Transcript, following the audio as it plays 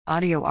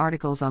Audio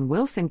articles on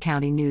Wilson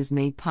County News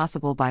made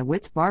possible by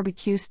Witt's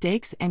Barbecue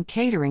Steaks and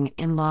Catering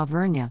in La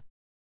Vernia.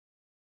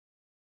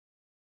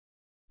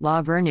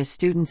 La Vernia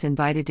students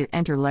invited to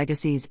enter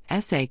Legacy's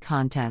essay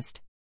contest.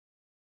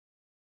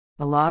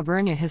 The La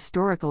Vernia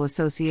Historical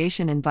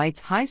Association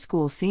invites high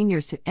school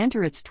seniors to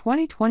enter its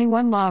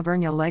 2021 La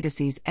Vernia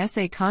Legacy's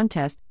essay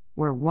contest,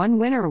 where one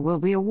winner will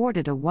be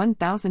awarded a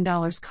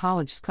 $1,000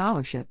 college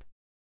scholarship.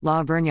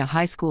 La Vernia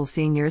High School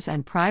seniors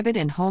and private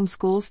and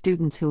homeschool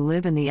students who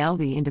live in the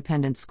Elvie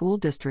Independent School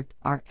District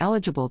are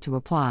eligible to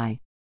apply.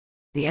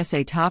 The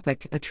essay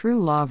topic, A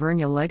True La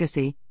Vernia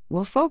Legacy,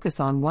 will focus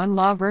on one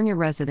La Vernia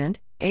resident,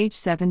 age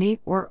 70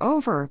 or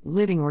over,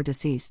 living or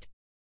deceased.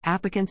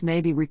 Applicants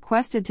may be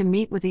requested to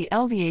meet with the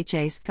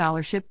LVHA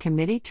Scholarship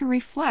Committee to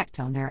reflect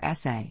on their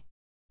essay.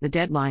 The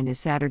deadline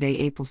is Saturday,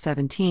 April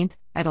 17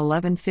 at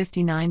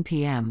 11:59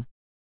 p.m.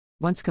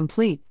 Once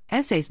complete,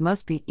 essays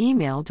must be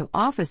emailed to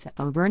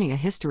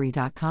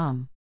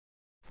office@laverniahistory.com.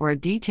 For a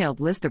detailed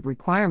list of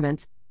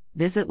requirements,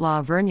 visit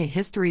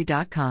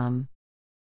laverniahistory.com.